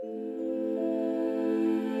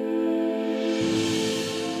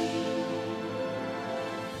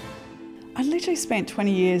I literally spent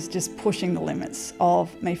 20 years just pushing the limits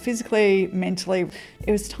of me physically, mentally.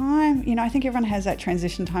 It was time, I think everyone has that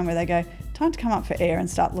transition time where they go, time to come up for air and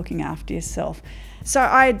start looking after yourself. So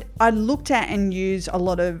I looked at and used a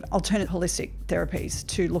lot of alternate holistic therapies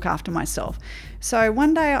to look after myself. So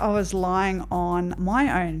one day I was lying on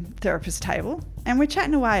my own therapist table and we're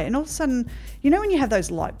chatting away, and all of a sudden, when you have those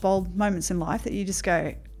light bulb moments in life that you just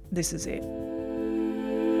go, this is it.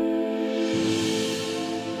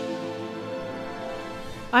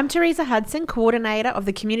 I'm Teresa Hudson, Coordinator of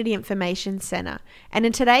the Community Information Centre, and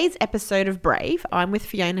in today's episode of Brave, I'm with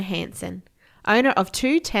Fiona Hanson, owner of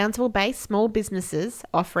 2 Townsville-based small businesses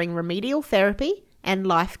offering remedial therapy and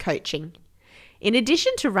life coaching. In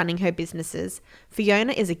addition to running her businesses,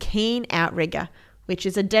 Fiona is a keen outrigger, which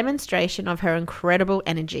is a demonstration of her incredible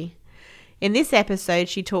energy. In this episode,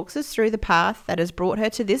 she talks us through the path that has brought her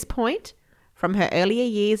to this point, from her earlier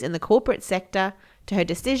years in the corporate sector to her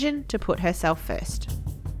decision to put herself first.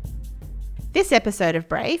 This episode of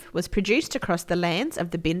Brave was produced across the lands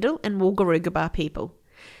of the Bindal and Woolgooroogabar people.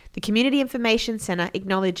 The Community Information Centre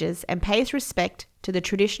acknowledges and pays respect to the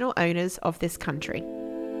traditional owners of this country.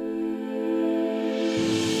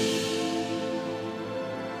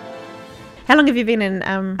 How long have you been in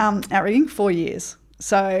outrigging? 4 years.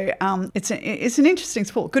 So it's an interesting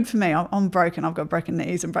sport. Good for me. I'm broken. I've got broken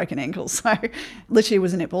knees and broken ankles. So literally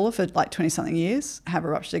was a netballer for like 20-something years. Have a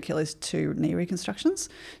ruptured Achilles, 2 knee reconstructions.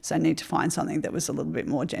 So I need to find something that was a little bit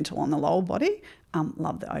more gentle on the lower body.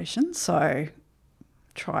 Love the ocean. So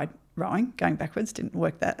tried rowing. Going backwards didn't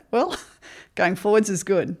work that well. Going forwards is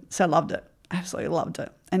good. So loved it. Absolutely loved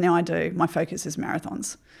it. And now my focus is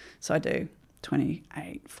marathons. So I do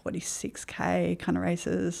 28, 46K kind of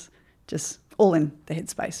races, just all in the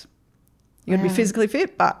headspace. You've got to be physically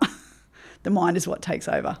fit, but the mind is what takes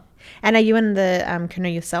over. And are you in the canoe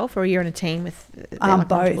yourself, or are you in a team with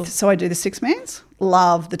both? So I do the 6-mans.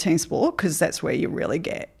 Love the team sport because that's where you really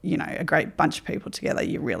get, a great bunch of people together.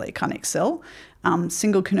 You really kind of excel.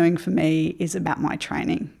 Single canoeing for me is about my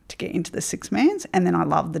training to get into the 6-mans. And then I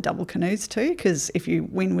love the double canoes too, because if you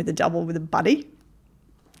win with a double with a buddy,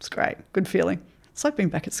 it's great. Good feeling. It's like being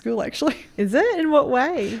back at school, actually. Is it? In what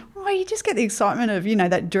way? Oh, you just get the excitement of,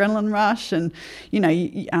 that adrenaline rush and,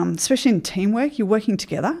 especially in teamwork, you're working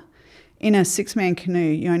together. In a 6-man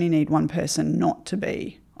canoe, you only need one person not to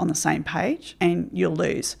be on the same page and you'll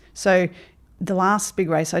lose. So the last big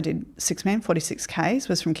race I did, 6-man, 46Ks,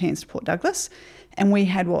 was from Cairns to Port Douglas. And we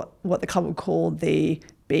had what the club would call the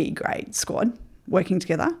B grade squad working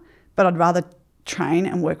together. But I'd rather train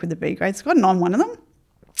and work with the B grade squad, and I'm one of them,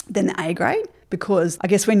 than the A grade. Because I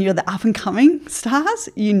guess when you're the up-and-coming stars,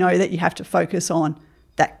 you know that you have to focus on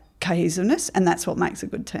that cohesiveness, and that's what makes a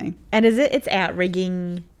good team. And it's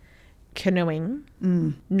outrigging canoeing,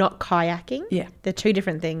 not kayaking? Yeah. They're 2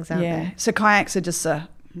 different things, aren't they? So kayaks are just the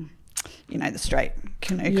straight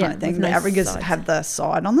canoe kind of thing. The outriggers have the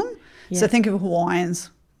side on them. Yeah. So think of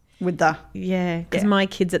Hawaiians with the... Yeah, because my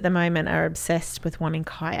kids at the moment are obsessed with wanting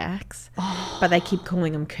kayaks, but they keep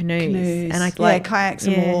calling them canoes. And kayaks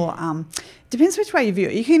are more... depends which way you view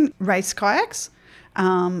it. You can race kayaks.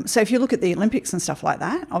 So if you look at the Olympics and stuff like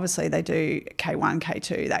that, obviously they do K1,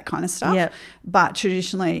 K2, that kind of stuff. Yep. But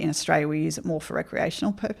traditionally in Australia we use it more for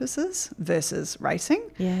recreational purposes versus racing.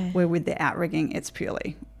 Yeah. Where with the outrigging it's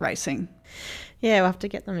purely racing. Yeah, we'll have to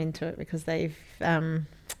get them into it because they've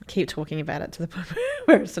keep talking about it to the point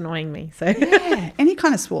where it's annoying me. So yeah, any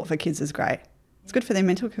kind of sport for kids is great. It's good for their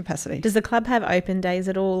mental capacity. Does the club have open days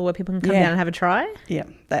at all where people can come down and have a try? Yeah,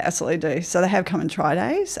 they absolutely do. So they have come and try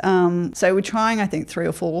days. So we're trying, I think, 3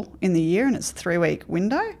 or 4 in the year, and it's a 3-week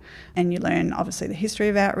window. And you learn, obviously, the history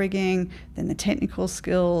of outrigging, then the technical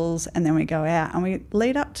skills, and then we go out and we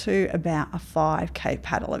lead up to about a 5K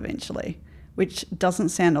paddle eventually, which doesn't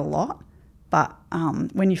sound a lot, but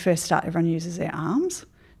when you first start, everyone uses their arms,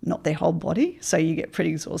 not their whole body. So you get pretty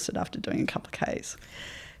exhausted after doing a couple of Ks.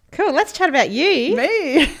 Cool. Let's chat about you.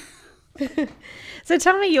 Me. So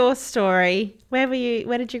tell me your story. Where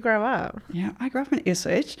did you grow up? Yeah, I grew up in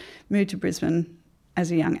Ipswich, moved to Brisbane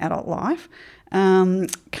as a young adult life.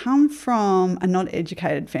 Come from a not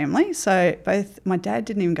educated family. So both my dad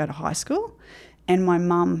didn't even go to high school and my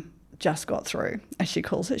mum just got through, as she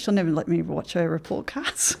calls it. She'll never let me watch her report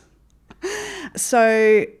cards.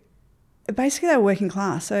 So basically they were working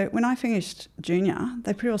class. So when I finished junior,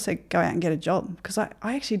 they pretty well said go out and get a job because I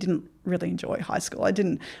actually didn't really enjoy high school.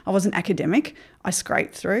 I wasn't academic. I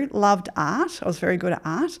scraped through, loved art. I was very good at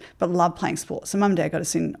art, but loved playing sport. So mum and dad got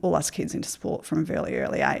us all us kids into sport from a very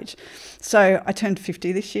early age. So I turned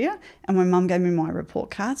 50 this year and my mum gave me my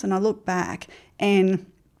report cards and I look back and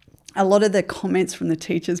a lot of the comments from the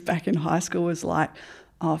teachers back in high school was like,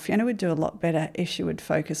 oh, Fiona would do a lot better if she would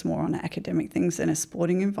focus more on academic things than a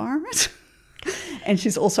sporting environment. And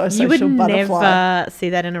she's also a social butterfly. You would never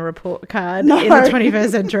see that in a report card in the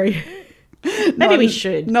 21st century. Maybe we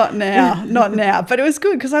should. Not now. But it was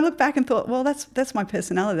good because I looked back and thought, well, that's my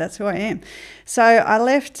personality. That's who I am. So I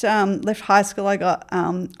left high school. I got,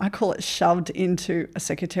 I call it shoved into a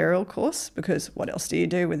secretarial course, because what else do you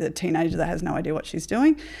do with a teenager that has no idea what she's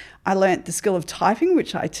doing? I learnt the skill of typing,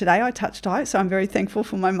 which today I touch type, so I'm very thankful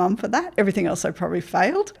for my mum for that. Everything else I probably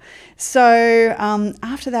failed. So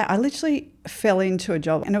after that, I literally fell into a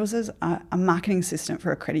job, and it was as a marketing assistant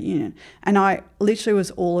for a credit union. And I literally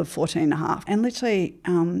was all of 14 and a half. And literally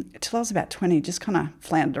till I was about 20, just kind of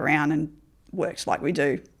floundered around and worked like we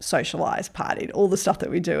do, socialised, partied, all the stuff that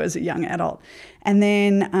we do as a young adult. And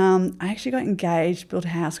then I actually got engaged, built a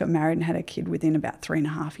house, got married and had a kid within about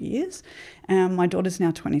 3.5 years. My daughter's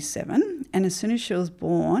now 27. And as soon as she was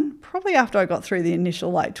born, probably after I got through the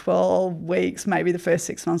initial 12 weeks, maybe the first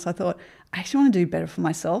 6 months, I thought, I actually want to do better for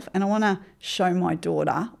myself, and I want to show my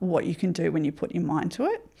daughter what you can do when you put your mind to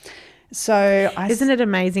it. So isn't it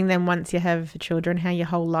amazing then once you have children how your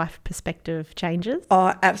whole life perspective changes?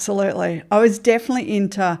 Oh, absolutely. I was definitely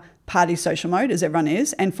into party social mode, as everyone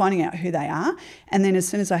is, and finding out who they are. And then as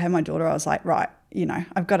soon as I had my daughter, I was like, right,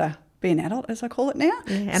 I've got to be an adult, as I call it now.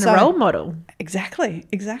 Yeah, and a role model. Exactly.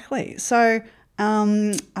 So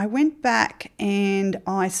I went back and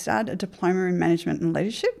I started a diploma in management and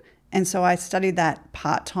leadership. And so I studied that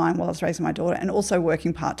part-time while I was raising my daughter, and also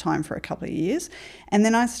working part-time for a couple of years. And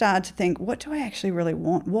then I started to think, what do I actually really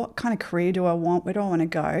want? What kind of career do I want? Where do I want to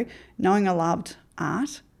go? Knowing I loved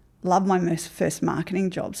art, loved my first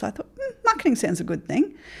marketing job. So I thought, marketing sounds a good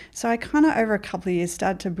thing. So I kind of, over a couple of years,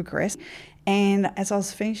 started to progress. And as I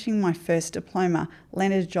was finishing my first diploma,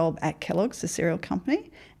 landed a job at Kellogg's, the cereal company,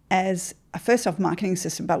 as a first-off marketing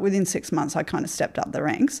assistant, but within 6 months I kind of stepped up the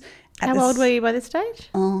ranks. How old were you by this stage?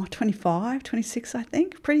 25, 26, I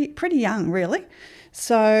think. Pretty young, really.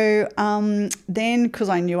 So then, because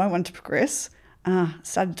I knew I wanted to progress,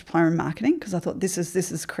 started diploma in marketing, because I thought this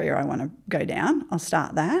is a career I want to go down. I'll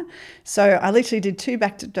start that. So I literally did 2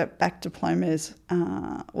 back diplomas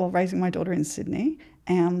while raising my daughter in Sydney.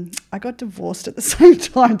 I got divorced at the same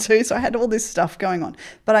time too, so I had all this stuff going on.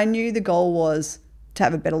 But I knew the goal was to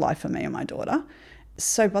have a better life for me and my daughter.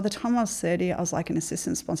 So by the time I was 30, I was like an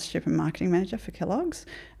assistant sponsorship and marketing manager for Kellogg's,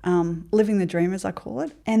 living the dream, as I call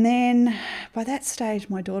it. And then by that stage,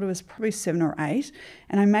 my daughter was probably 7 or 8,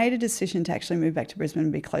 and I made a decision to actually move back to Brisbane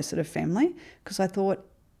and be closer to family, because I thought,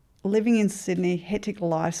 living in Sydney, hectic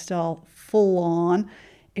lifestyle, full on,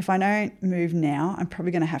 if I don't move now, I'm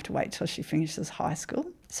probably going to have to wait till she finishes high school.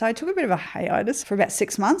 So I took a bit of a hiatus for about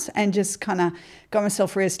 6 months and just kind of got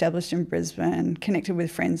myself re-established in Brisbane, connected with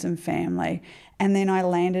friends and family. And then I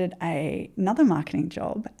landed another marketing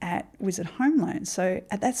job at Wizard Home Loans. So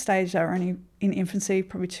at that stage, they were only in infancy,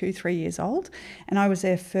 probably 2-3 years old. And I was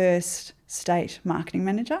their first state marketing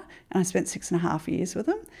manager. And I spent 6.5 years with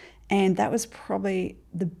them. And that was probably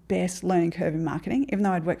the best learning curve in marketing, even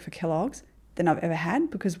though I'd worked for Kellogg's, than I've ever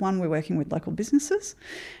had, because one, we're working with local businesses.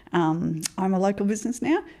 I'm a local business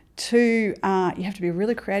now. 2, you have to be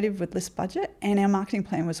really creative with list budget, and our marketing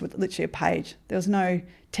plan was with literally a page. There was no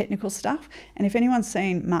technical stuff. And if anyone's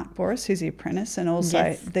seen Mark Boris, who's the apprentice and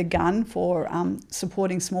also the gun for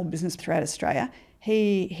supporting small business throughout Australia,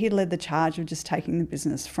 he led the charge of just taking the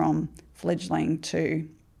business from fledgling to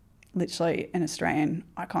literally an Australian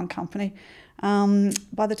icon company.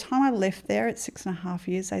 By the time I left there at 6.5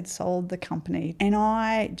 years, they'd sold the company, and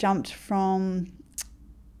I jumped from,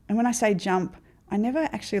 and when I say jump, I never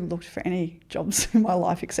actually looked for any jobs in my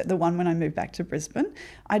life except the one when I moved back to Brisbane.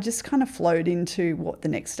 I just kind of flowed into what the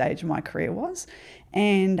next stage of my career was,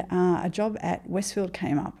 and a job at Westfield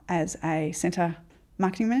came up as a centre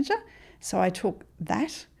marketing manager. So I took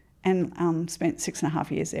that and spent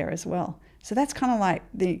 6.5 years there as well. So that's kind of like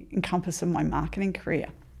the encompass of my marketing career.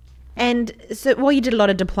 And so while you did a lot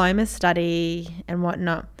of diploma study and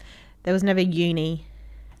whatnot, there was never uni.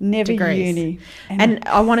 Never degrees. Uni. And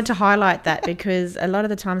I wanted to highlight that because a lot of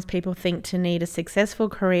the times people think to need a successful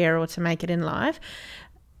career or to make it in life,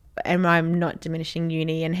 and I'm not diminishing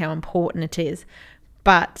uni and how important it is,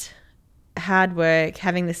 but hard work,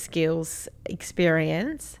 having the skills,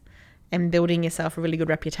 experience, and building yourself a really good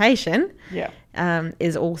reputation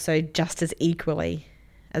is also just as equally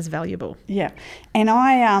as valuable. Yeah. And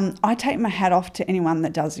I take my hat off to anyone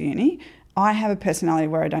that does uni. I have a personality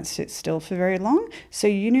where I don't sit still for very long. So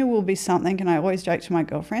uni will be something, and I always joke to my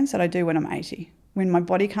girlfriends, that I do when I'm 80. When my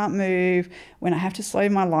body can't move, when I have to slow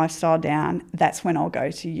my lifestyle down, that's when I'll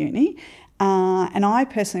go to uni. And I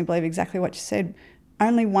personally believe exactly what you said.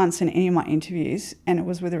 only once in any of my interviews, and it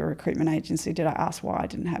was with a recruitment agency, did I ask why I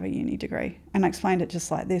didn't have a uni degree. And I explained it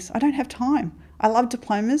just like this. I don't have time. I love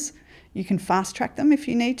diplomas. You can fast track them if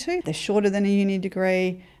you need to. They're shorter than a uni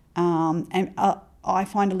degree. I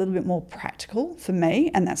find a little bit more practical for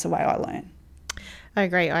me, and that's the way I learn. I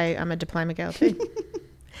agree. I'm a diploma girl too.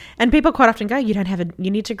 And people quite often go, you don't have a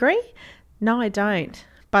uni degree? No, I don't.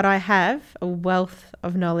 But I have a wealth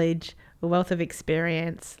of knowledge, a wealth of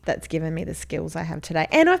experience that's given me the skills I have today.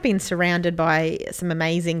 And I've been surrounded by some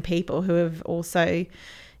amazing people who have also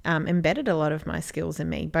embedded a lot of my skills in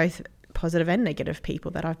me, both positive and negative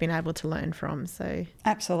people that I've been able to learn from. So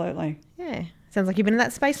absolutely. Yeah. Sounds like you've been in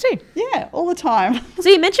that space too. Yeah, all the time. So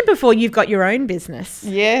you mentioned before you've got your own business.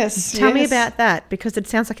 Yes. Tell me about that, because it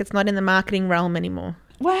sounds like it's not in the marketing realm anymore.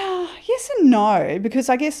 Well, yes and no, because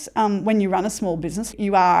I guess when you run a small business,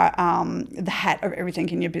 you are the hat of everything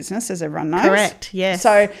in your business, as everyone knows. Correct, yes.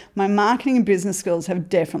 So my marketing and business skills have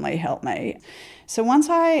definitely helped me. So once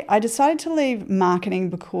I decided to leave marketing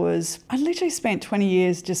because I literally spent 20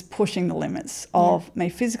 years just pushing the limits of me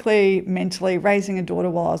physically, mentally, raising a daughter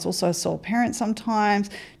while I was also a sole parent sometimes,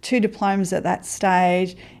 2 diplomas at that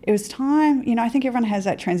stage. It was time, I think everyone has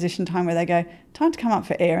that transition time where they go, time to come up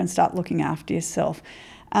for air and start looking after yourself.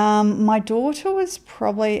 My daughter was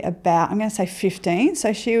probably about, I'm going to say 15,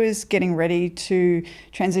 so she was getting ready to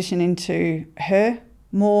transition into her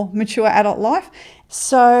more mature adult life.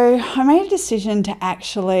 So I made a decision to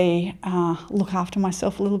actually look after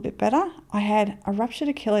myself a little bit better. I had a ruptured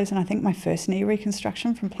Achilles and I think my first knee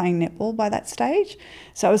reconstruction from playing netball by that stage.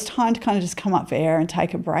 So it was time to kind of just come up for air and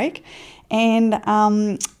take a break. And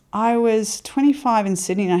I was 25 in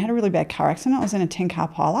Sydney and I had a really bad car accident. I was in a 10-car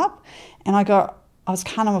pile-up and I was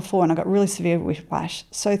car number 4 and I got really severe whiplash.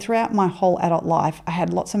 So throughout my whole adult life, I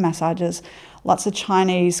had lots of massages, lots of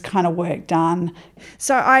Chinese kind of work done.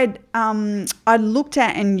 So I looked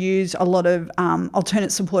at and used a lot of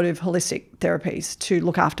alternate supportive holistic therapies to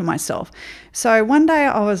look after myself. So one day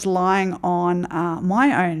I was lying on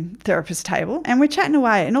my own therapist table and we're chatting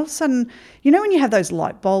away and all of a sudden, when you have those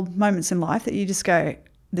light bulb moments in life that you just go,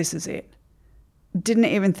 this is it. Didn't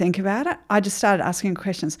even think about it. I just started asking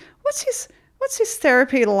questions. What's this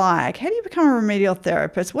therapy like? How do you become a remedial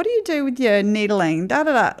therapist? What do you do with your needling?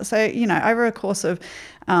 So, over a course of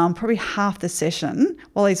probably half the session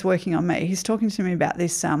while he's working on me, he's talking to me about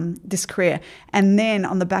this career. And then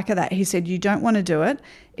on the back of that, he said, you don't want to do it.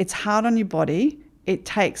 It's hard on your body. It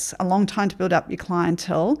takes a long time to build up your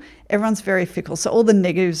clientele. Everyone's very fickle. So all the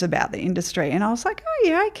negatives about the industry. And I was like, oh,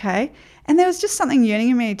 yeah, okay. And there was just something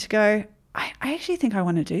yearning in me to go, I actually think I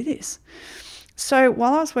want to do this. So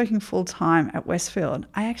while I was working full-time at Westfield,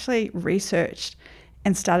 I actually researched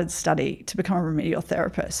and started study to become a remedial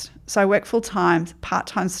therapist. So I worked full-time,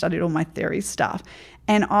 part-time studied all my theory stuff,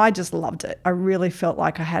 and I just loved it. I really felt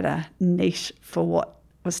like I had a niche for what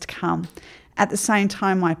was to come. At the same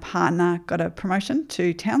time, my partner got a promotion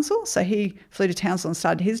to Townsville, so he flew to Townsville and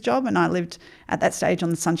started his job, and I lived at that stage on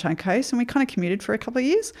the Sunshine Coast, and we kind of commuted for a couple of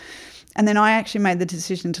years. And then I actually made the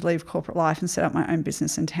decision to leave corporate life and set up my own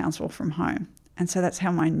business in Townsville from home. And so that's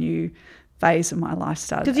how my new phase of my life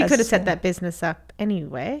started. Because you could have set that business up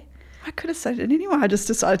anywhere. I could have set it anywhere. I just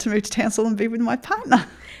decided to move to Townsville and be with my partner.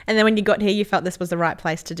 And then when you got here, you felt this was the right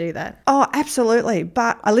place to do that? Oh, absolutely.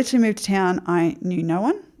 But I literally moved to town. I knew no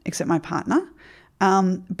one except my partner.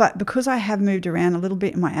 But because I have moved around a little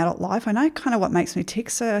bit in my adult life, I know kind of what makes me tick.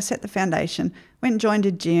 So I set the foundation, went and joined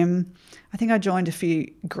a gym. I think I joined a few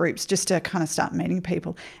groups just to kind of start meeting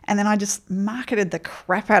people. And then I just marketed the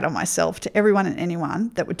crap out of myself to everyone and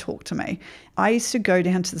anyone that would talk to me. I used to go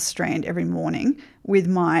down to the Strand every morning with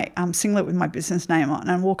my singlet with my business name on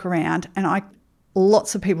and walk around, and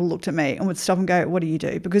lots of people looked at me and would stop and go, what do you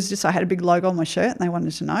do? Because just I had a big logo on my shirt and they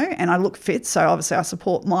wanted to know, and I look fit, so obviously I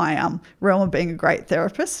support my realm of being a great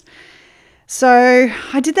therapist. So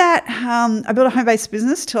I did that. I built a home-based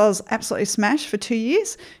business till I was absolutely smashed for 2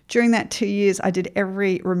 years. During that 2 years, I did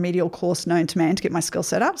every remedial course known to man to get my skill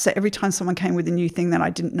set up. So every time someone came with a new thing that I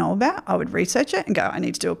didn't know about, I would research it and go, I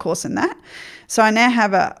need to do a course in that. So I now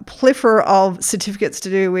have a plethora of certificates to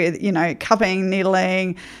do with, cupping,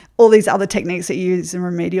 needling, all these other techniques that you use in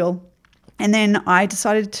remedial. And then I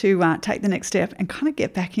decided to take the next step and kind of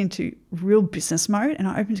get back into real business mode. And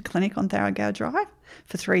I opened a clinic on Tharagow Drive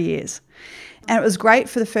for 3 years. And it was great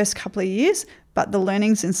for the first couple of years, but the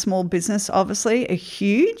learnings in small business obviously are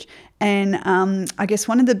huge. And I guess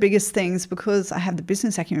one of the biggest things, because I have the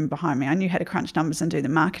business acumen behind me, I knew how to crunch numbers and do the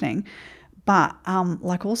marketing. But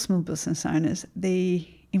like all small business owners, the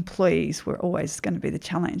employees were always going to be the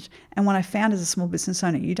challenge. And what I found as a small business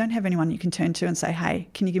owner, you don't have anyone you can turn to and say, hey,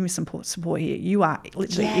 can you give me some support here? You are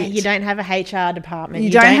literally it. You don't have a HR department. You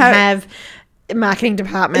don't have a marketing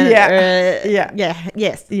department.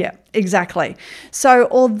 Yeah, exactly. So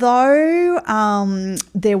although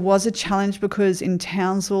there was a challenge because in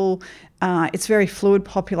Townsville, it's a very fluid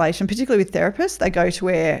population, particularly with therapists. They go to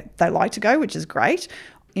where they like to go, which is great.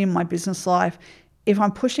 In my business life, if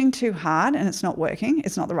I'm pushing too hard and it's not working,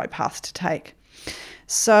 it's not the right path to take.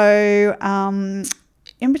 So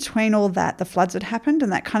in between all that, the floods had happened,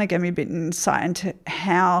 and that kind of gave me a bit of insight into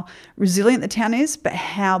how resilient the town is, but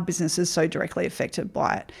how business is so directly affected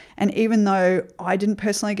by it. And even though I didn't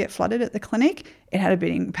personally get flooded at the clinic, it had a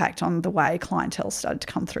big impact on the way clientele started to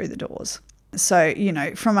come through the doors. So,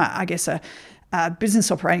 from a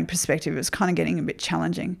business operating perspective, it was kind of getting a bit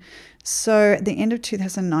challenging. So at the end of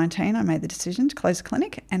 2019, I made the decision to close the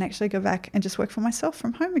clinic and actually go back and just work for myself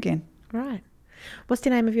from home again. Right. What's the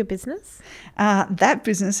name of your business? That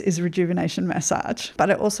business is Rejuvenation Massage, but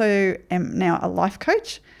I also am now a life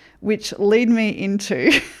coach, which lead me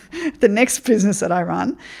into the next business that I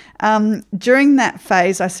run. During that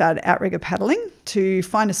phase, I started outrigger paddling to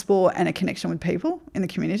find a sport and a connection with people in the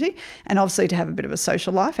community, and obviously to have a bit of a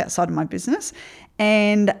social life outside of my business.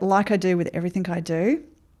 And like I do with everything I do,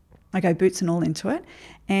 I go boots and all into it.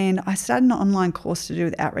 And I started an online course to do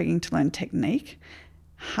with outrigging to learn technique.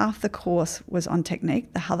 Half the course was on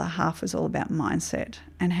technique. The other half was all about mindset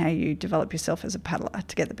and how you develop yourself as a paddler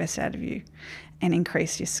to get the best out of you and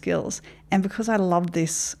increase your skills. And because I loved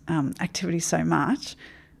this activity so much,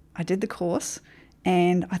 I did the course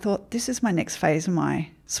and I thought, this is my next phase of my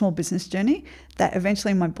small business journey, that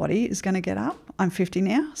eventually my body is going to get up. I'm 50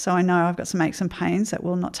 now, so I know I've got some aches and pains that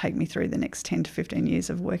will not take me through the next 10 to 15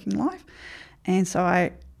 years of working life. And so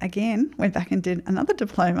I, again, went back and did another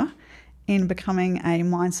diploma in becoming a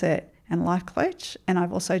mindset and life coach. And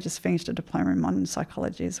I've also just finished a diploma in modern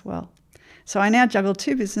psychology as well. So I now juggle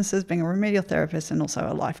two businesses, being a remedial therapist and also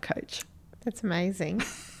a life coach. That's amazing.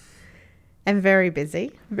 And very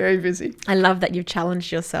busy. Very busy. I love that you've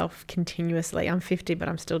challenged yourself continuously. I'm 50, but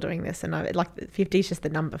I'm still doing this. And 50 is just the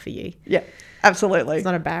number for you. Yeah, absolutely. It's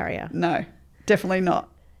not a barrier. No, definitely not.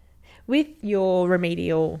 With your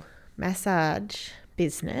remedial massage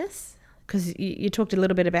business, because you talked a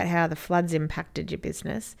little bit about how the floods impacted your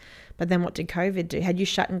business, but then what did COVID do? Had you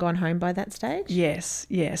shut and gone home by that stage? Yes.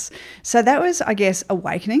 So that was, I guess,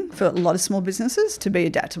 awakening for a lot of small businesses to be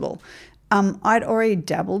adaptable. I'd already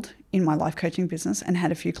dabbled in my life coaching business and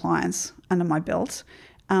had a few clients under my belt.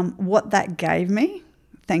 What that gave me,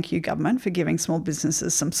 thank you government for giving small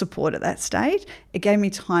businesses some support at that stage. It gave me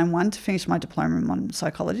time, one, to finish my diploma in modern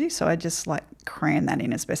psychology. So I just crammed that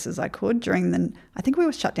in as best as I could during I think we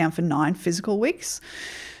were shut down for 9 physical weeks.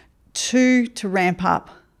 2, to ramp up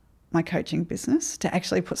my coaching business, to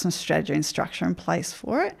actually put some strategy and structure in place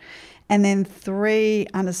for it. And then 3,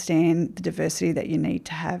 understand the diversity that you need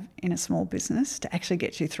to have in a small business to actually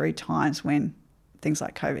get you through times when things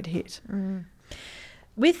like COVID hit. Mm.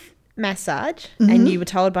 With massage, and you were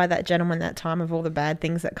told by that gentleman that time of all the bad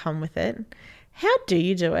things that come with it, how do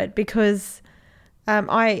you do it? Because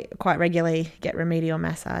I quite regularly get remedial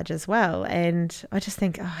massage as well, and I just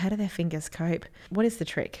think, how do their fingers cope? What is the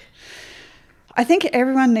trick? I think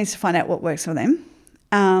everyone needs to find out what works for them.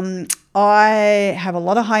 I have a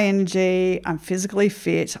lot of high energy. I'm physically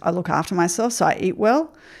fit. I look after myself, so I eat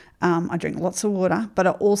well. I drink lots of water, but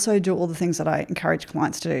I also do all the things that I encourage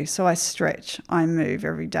clients to do. So I stretch, I move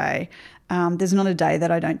every day. There's not a day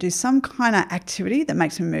that I don't do some kind of activity that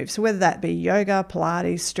makes me move. So whether that be yoga,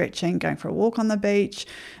 Pilates, stretching, going for a walk on the beach,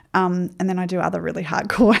 and then I do other really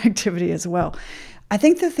hardcore activity as well. I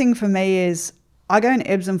think the thing for me is I go in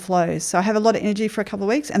ebbs and flows. So I have a lot of energy for a couple of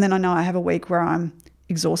weeks, and then I know I have a week where I'm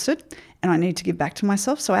exhausted and I need to give back to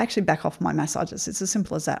myself. So I actually back off my massages. It's as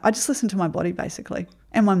simple as that. I just listen to my body basically,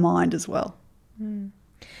 and my mind as well. Mm.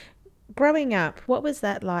 Growing up, what was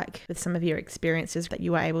that like with some of your experiences that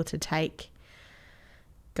you were able to take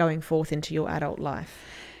going forth into your adult life?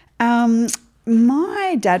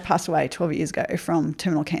 My dad passed away 12 years ago from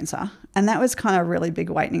terminal cancer, and that was kind of a really big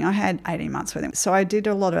awakening. I had 18 months with him. So I did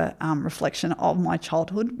a lot of reflection of my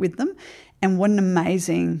childhood with them, and what an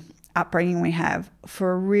amazing upbringing we have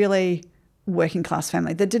for a really working class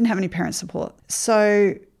family that didn't have any parent support.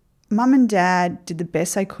 So Mum and Dad did the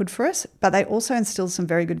best they could for us, but they also instilled some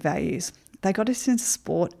very good values. They got us into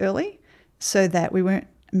sport early so that we weren't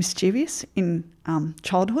mischievous in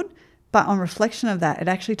childhood, but on reflection of that, it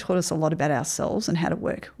actually taught us a lot about ourselves and how to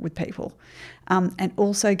work with people, and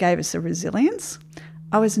also gave us a resilience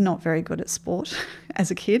I was not very good at sport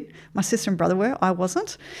as a kid. My sister and brother were. I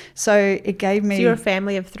wasn't. So it gave me... So you're a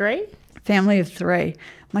family of three? Family of three.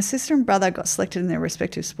 My sister and brother got selected in their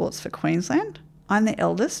respective sports for Queensland. I'm the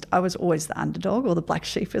eldest. I was always the underdog, or the black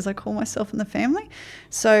sheep as I call myself in the family.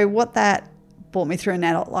 So what that brought me through in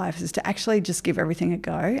adult life is to actually just give everything a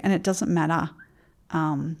go, and it doesn't matter.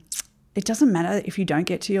 It doesn't matter if you don't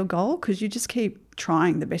get to your goal, because you just keep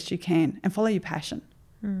trying the best you can and follow your passion.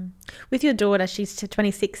 With your daughter, she's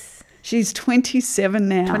 26. She's 27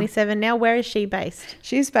 now. 27 now. Where is she based?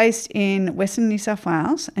 She's based in Western New South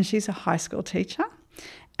Wales, and she's a high school teacher.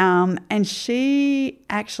 And she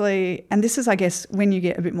actually, and this is, I guess, when you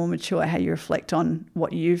get a bit more mature, how you reflect on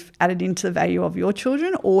what you've added into the value of your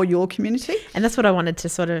children or your community. And that's what I wanted to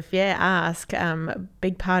sort of, ask. A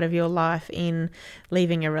big part of your life in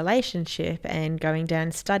leaving a relationship and going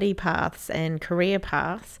down study paths and career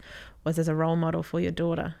paths was as a role model for your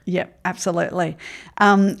daughter. Yep, absolutely.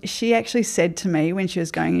 She actually said to me when she was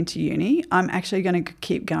going into uni, I'm actually going to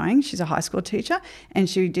keep going. She's a high school teacher, and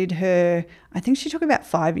she did her, I think she took about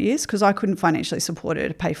 5 years, because I couldn't financially support her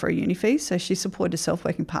to pay for a uni fee. So she supported herself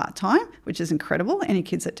working part-time, which is incredible. Any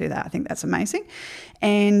kids that do that, I think that's amazing.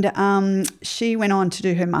 And she went on to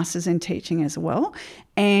do her master's in teaching as well.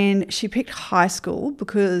 And she picked high school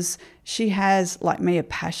because she has, like me, a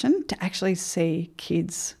passion to actually see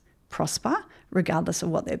kids prosper regardless of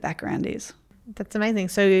what their background is. That's amazing.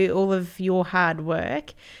 So all of your hard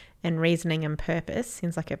work and reasoning and purpose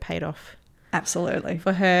seems like it paid off. Absolutely.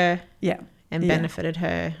 For her. Yeah. And benefited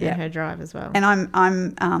her and her drive as well. And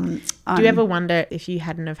I'm do you ever wonder if you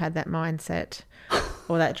hadn't have had that mindset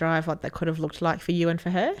or that drive, what that could have looked like for you and for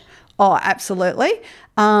her? Oh, absolutely.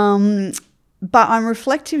 But I'm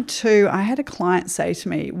reflective too. I had a client say to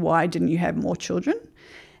me, why didn't you have more children?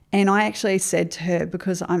 And I actually said to her,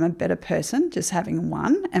 because I'm a better person just having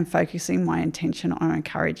one and focusing my intention on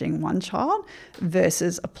encouraging one child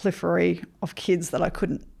versus a plethora of kids that I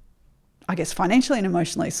couldn't, I guess, financially and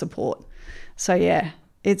emotionally support. So yeah,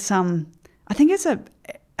 it's I think as a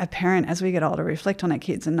parent, as we get older, reflect on our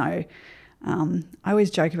kids and know, I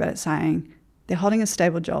always joke about it saying they're holding a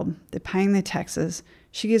stable job, they're paying their taxes,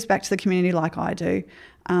 she gives back to the community like I do.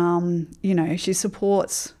 She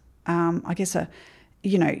supports, I guess,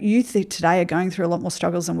 youth today are going through a lot more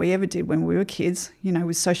struggles than we ever did when we were kids,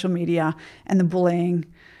 with social media and the bullying,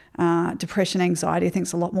 depression, anxiety. I think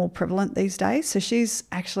it's a lot more prevalent these days. So she's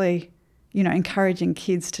actually, encouraging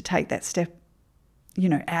kids to take that step,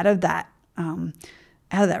 out of that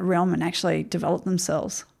realm and actually develop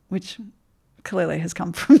themselves, which clearly has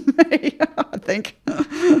come from me, I think.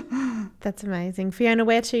 That's amazing. Fiona,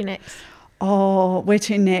 where to next? Oh, where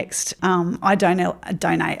to next? I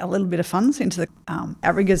donate a little bit of funds into the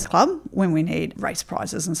Outriggers Club when we need race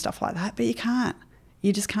prizes and stuff like that, but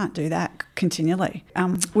you just can't do that continually.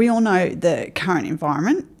 We all know the current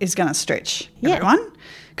environment is going to stretch everyone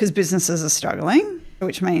because businesses are struggling,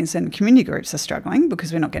 which means then community groups are struggling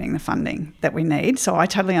because we're not getting the funding that we need. So I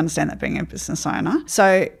totally understand that being a business owner.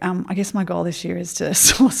 So I guess my goal this year is to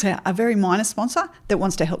source out a very minor sponsor that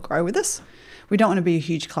wants to help grow with us. We don't want to be a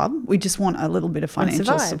huge club. We just want a little bit of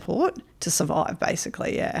financial support to survive,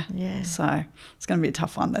 basically, yeah. So it's going to be a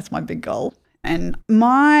tough one. That's my big goal. And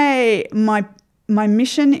my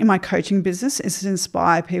mission in my coaching business is to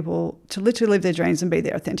inspire people to literally live their dreams and be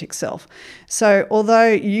their authentic self. So although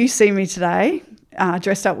you see me today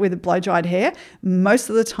dressed up with blow-dried hair, most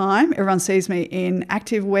of the time everyone sees me in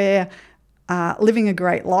active wear, living a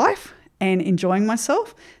great life and enjoying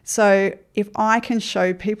myself. So if I can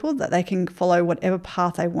show people that they can follow whatever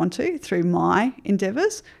path they want to through my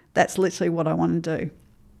endeavours, that's literally what I want to do.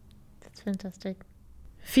 That's fantastic.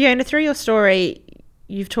 Fiona, through your story,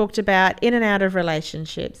 you've talked about in and out of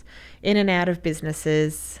relationships, in and out of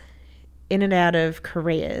businesses, in and out of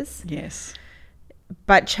careers. Yes.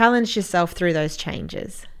 But challenged yourself through those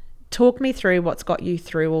changes. Talk me through what's got you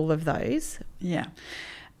through all of those. Yeah.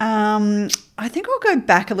 I think I'll go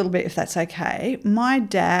back a little bit if that's okay. My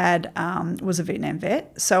dad was a Vietnam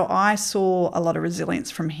vet, so I saw a lot of resilience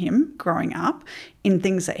from him growing up in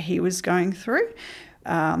things that he was going through.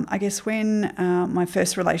 I guess when my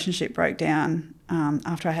first relationship broke down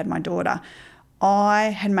after I had my daughter, I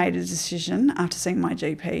had made a decision after seeing my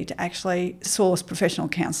GP to actually source professional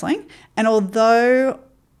counselling. And although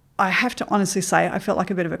I have to honestly say I felt like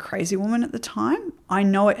a bit of a crazy woman at the time, I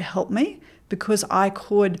know it helped me because I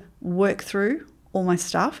could work through all my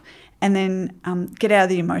stuff and then get out of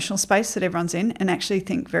the emotional space that everyone's in and actually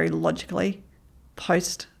think very logically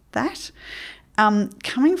post that.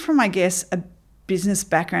 Coming from, I guess, a business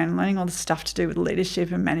background, learning all the stuff to do with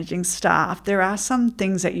leadership and managing staff, there are some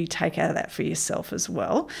things that you take out of that for yourself as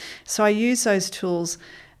well. So I use those tools.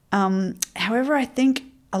 However, I think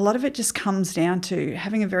a lot of it just comes down to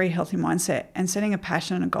having a very healthy mindset and setting a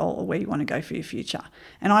passion and a goal of where you want to go for your future.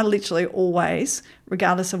 And I literally always,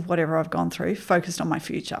 regardless of whatever I've gone through, focused on my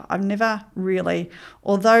future. I've never really,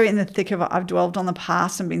 although in the thick of it, I've dwelled on the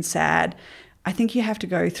past and been sad, I think you have to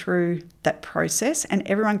go through that process, and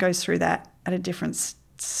everyone goes through that at a different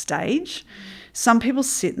stage. Some people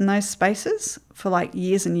sit in those spaces for like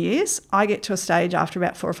years and years. I get to a stage after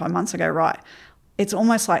about 4 or 5 months, I go, right, it's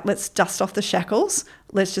almost like let's dust off the shackles.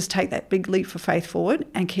 Let's just take that big leap of faith forward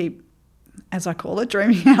and keep, as I call it,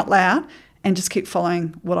 dreaming out loud and just keep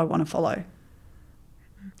following what I want to follow.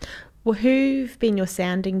 Well, who've been your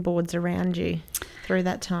sounding boards around you through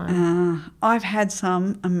that time? I've had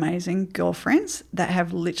some amazing girlfriends that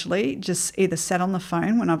have literally just either sat on the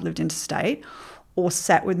phone when I've lived interstate or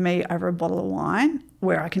sat with me over a bottle of wine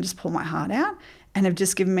where I can just pull my heart out, and have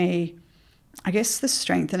just given me, I guess, the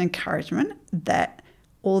strength and encouragement that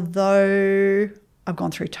although I've gone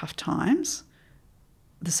through tough times,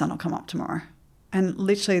 the sun will come up tomorrow. And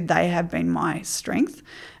literally they have been my strength.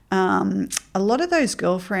 A lot of those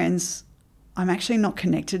girlfriends I'm actually not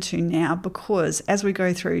connected to now, because as we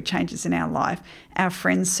go through changes in our life, our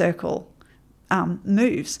friend circle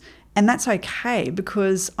moves. And that's okay,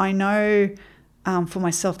 because I know for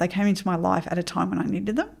myself, they came into my life at a time when I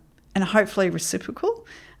needed them, and hopefully reciprocal.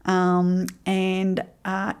 And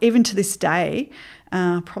even to this day,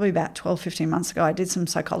 probably about 12, 15 months ago, I did some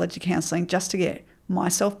psychology counselling just to get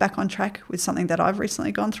myself back on track with something that I've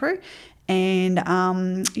recently gone through. And,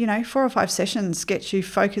 4 or 5 sessions gets you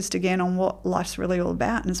focused again on what life's really all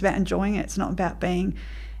about. And it's about enjoying it. It's not about being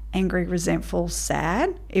angry, resentful,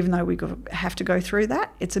 sad, even though we have to go through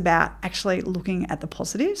that. It's about actually looking at the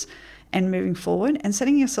positives and moving forward and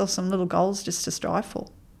setting yourself some little goals just to strive for.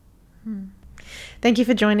 Thank you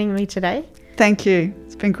for joining me today. Thank you.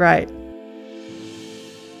 It's been great.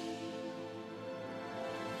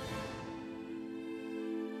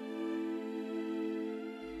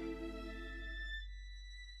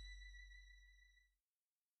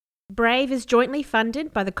 Brave is jointly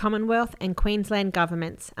funded by the Commonwealth and Queensland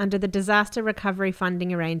governments under the Disaster Recovery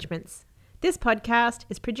Funding Arrangements. This podcast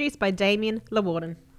is produced by Damien Lewarden.